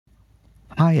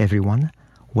Hi, everyone.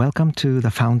 Welcome to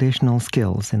the Foundational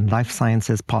Skills in Life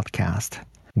Sciences podcast.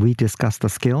 We discuss the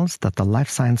skills that the life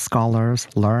science scholars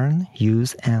learn,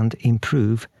 use, and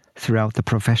improve throughout the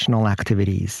professional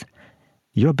activities.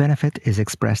 Your benefit is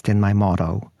expressed in my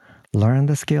motto, learn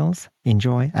the skills,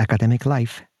 enjoy academic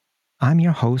life. I'm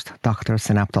your host, Dr.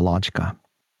 Synaptologica.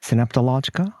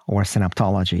 Synaptologica, or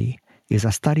synaptology, is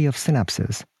a study of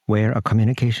synapses where a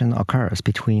communication occurs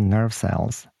between nerve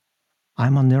cells.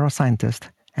 I'm a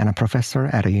neuroscientist and a professor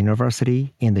at a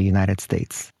university in the United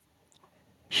States.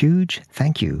 Huge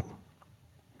thank you.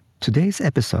 Today's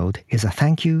episode is a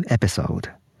thank you episode.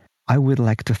 I would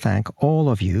like to thank all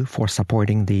of you for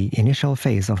supporting the initial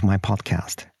phase of my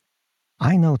podcast.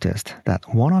 I noticed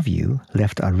that one of you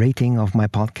left a rating of my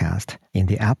podcast in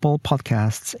the Apple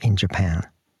Podcasts in Japan.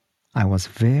 I was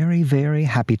very, very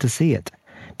happy to see it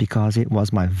because it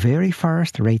was my very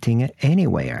first rating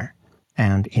anywhere.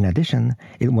 And in addition,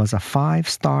 it was a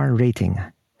 5-star rating.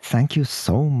 Thank you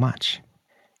so much.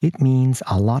 It means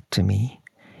a lot to me.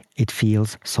 It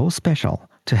feels so special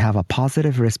to have a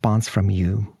positive response from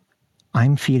you.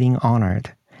 I'm feeling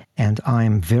honored, and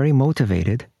I'm very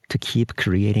motivated to keep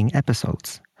creating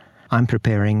episodes. I'm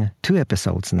preparing 2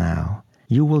 episodes now.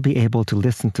 You will be able to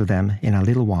listen to them in a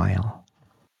little while.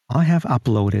 I have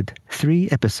uploaded 3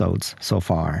 episodes so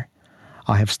far.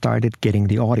 I have started getting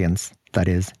the audience, that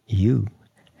is, you.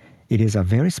 It is a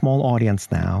very small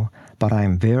audience now, but I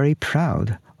am very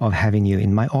proud of having you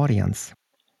in my audience.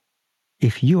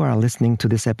 If you are listening to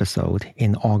this episode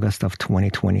in August of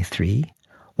 2023,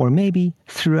 or maybe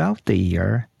throughout the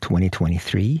year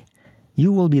 2023,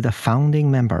 you will be the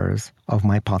founding members of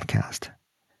my podcast.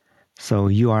 So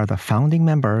you are the founding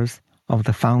members of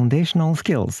the Foundational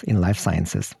Skills in Life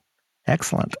Sciences.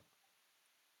 Excellent.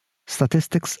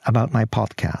 Statistics about my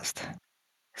podcast.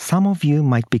 Some of you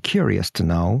might be curious to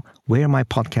know where my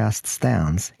podcast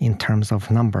stands in terms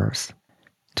of numbers.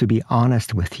 To be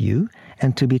honest with you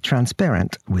and to be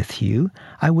transparent with you,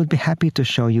 I would be happy to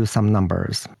show you some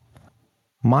numbers.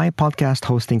 My podcast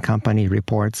hosting company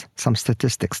reports some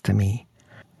statistics to me.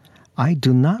 I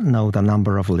do not know the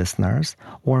number of listeners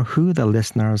or who the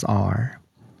listeners are,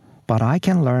 but I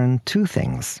can learn 2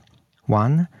 things.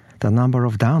 1, the number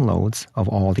of downloads of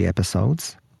all the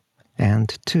episodes,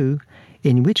 and 2,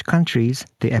 in which countries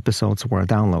the episodes were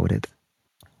downloaded.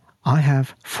 I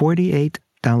have 48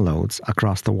 downloads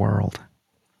across the world.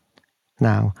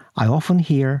 Now, I often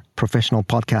hear professional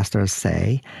podcasters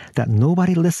say that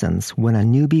nobody listens when a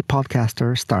newbie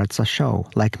podcaster starts a show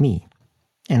like me,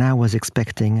 and I was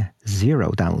expecting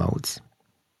 0 downloads.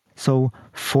 So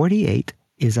 48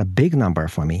 is a big number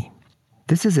for me.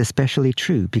 This is especially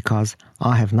true because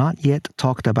I have not yet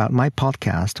talked about my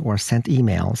podcast or sent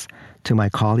emails to my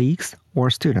colleagues or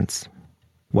students.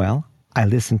 Well, I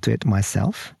listened to it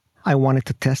myself. I wanted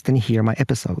to test and hear my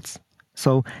episodes.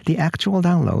 So the actual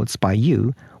downloads by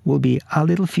you will be a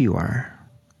little fewer.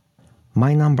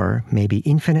 My number may be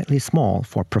infinitely small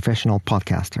for professional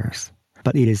podcasters,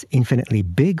 but it is infinitely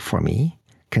big for me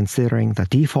considering the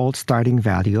default starting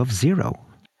value of 0.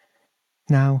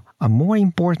 Now, a more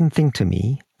important thing to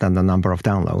me than the number of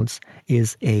downloads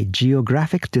is a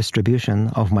geographic distribution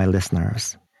of my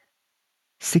listeners.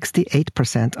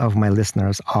 68% of my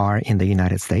listeners are in the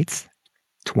United States,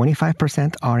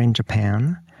 25% are in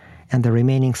Japan, and the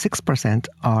remaining 6%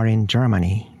 are in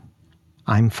Germany.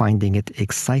 I'm finding it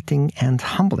exciting and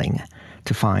humbling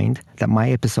to find that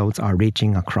my episodes are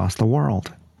reaching across the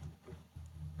world.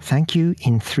 Thank you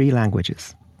in 3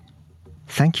 languages.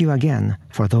 Thank you again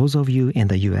for those of you in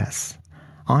the US.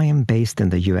 I am based in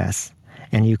the US,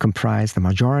 and you comprise the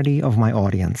majority of my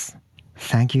audience.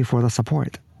 Thank you for the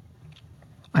support.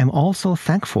 I'm also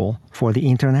thankful for the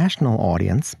international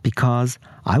audience because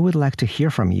I would like to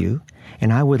hear from you,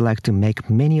 and I would like to make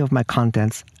many of my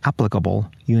contents applicable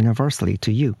universally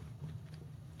to you.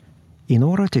 In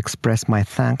order to express my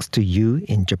thanks to you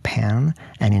in Japan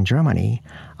and in Germany,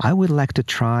 I would like to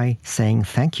try saying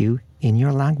thank you in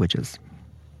your languages.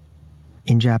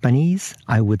 In Japanese,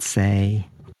 I would say,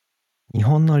 日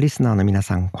本のリスナーの皆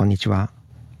さん、こんにちは。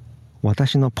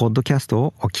私のポッドキャスト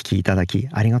をお聞きいただき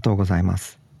ありがとうございま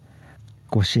す。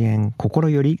ご支援心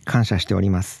より感謝しており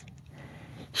ます。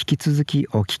引き続き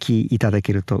お聞きいただ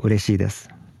けると嬉しいです。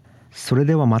それ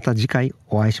ではまた次回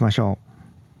お会いしましょう。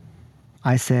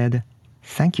I said,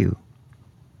 thank you.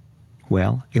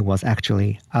 Well, it was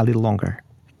actually a little longer.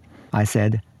 I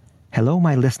said, hello,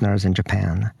 my listeners in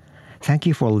Japan. Thank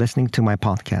you for listening to my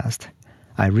podcast.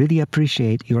 I really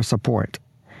appreciate your support.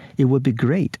 It would be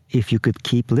great if you could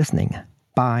keep listening.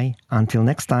 Bye. Until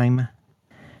next time.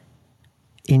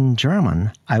 In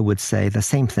German, I would say the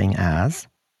same thing as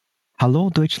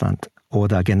Hallo Deutschland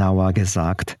Oder genauer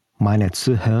gesagt, meine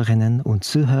Zuhörerinnen und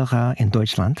Zuhörer in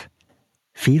Deutschland,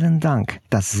 vielen Dank,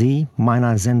 dass Sie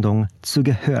meiner Sendung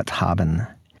zugehört haben.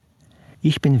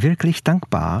 Ich bin wirklich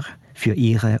dankbar für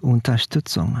Ihre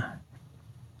Unterstützung.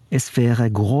 Es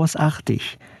wäre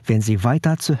großartig, wenn Sie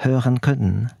weiter zuhören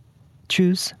könnten.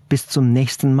 Tschüss, bis zum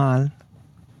nächsten Mal.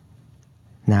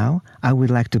 Now, I would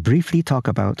like to briefly talk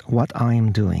about what I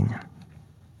am doing.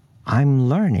 I'm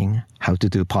learning how to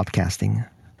do podcasting.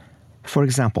 For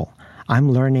example,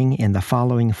 I'm learning in the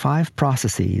following 5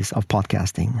 processes of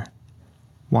podcasting.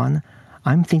 1.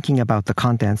 I'm thinking about the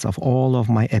contents of all of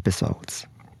my episodes.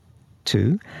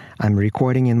 2. I'm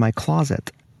recording in my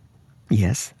closet.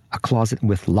 Yes, a closet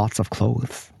with lots of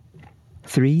clothes.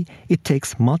 3. It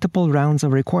takes multiple rounds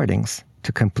of recordings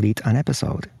to complete an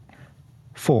episode.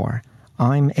 4.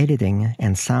 I'm editing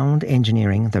and sound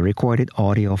engineering the recorded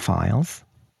audio files.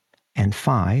 And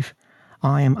 5.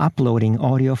 I am uploading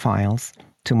audio files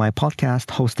to my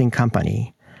podcast hosting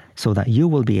company so that you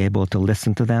will be able to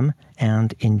listen to them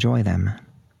and enjoy them.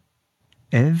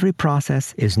 Every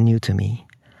process is new to me.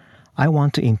 I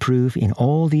want to improve in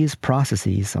all these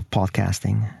processes of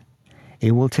podcasting.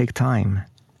 It will take time,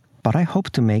 but I hope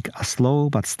to make a slow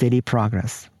but steady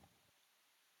progress.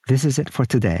 This is it for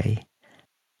today.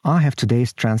 I have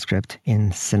today's transcript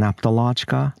in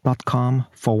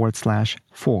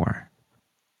synaptologica.com/4.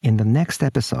 In the next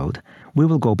episode, we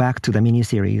will go back to the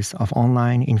mini-series of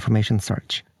online information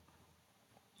search.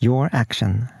 Your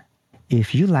action.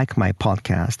 If you like my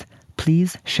podcast,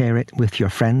 please share it with your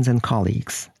friends and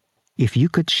colleagues. If you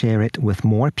could share it with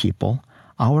more people,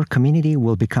 our community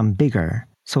will become bigger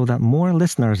so that more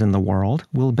listeners in the world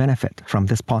will benefit from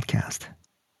this podcast.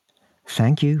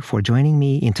 Thank you for joining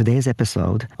me in today's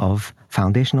episode of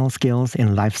Foundational Skills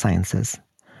in Life Sciences.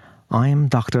 I'm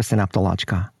Dr.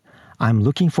 Synaptologica. I'm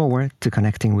looking forward to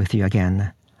connecting with you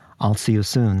again. I'll see you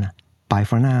soon. Bye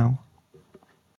for now.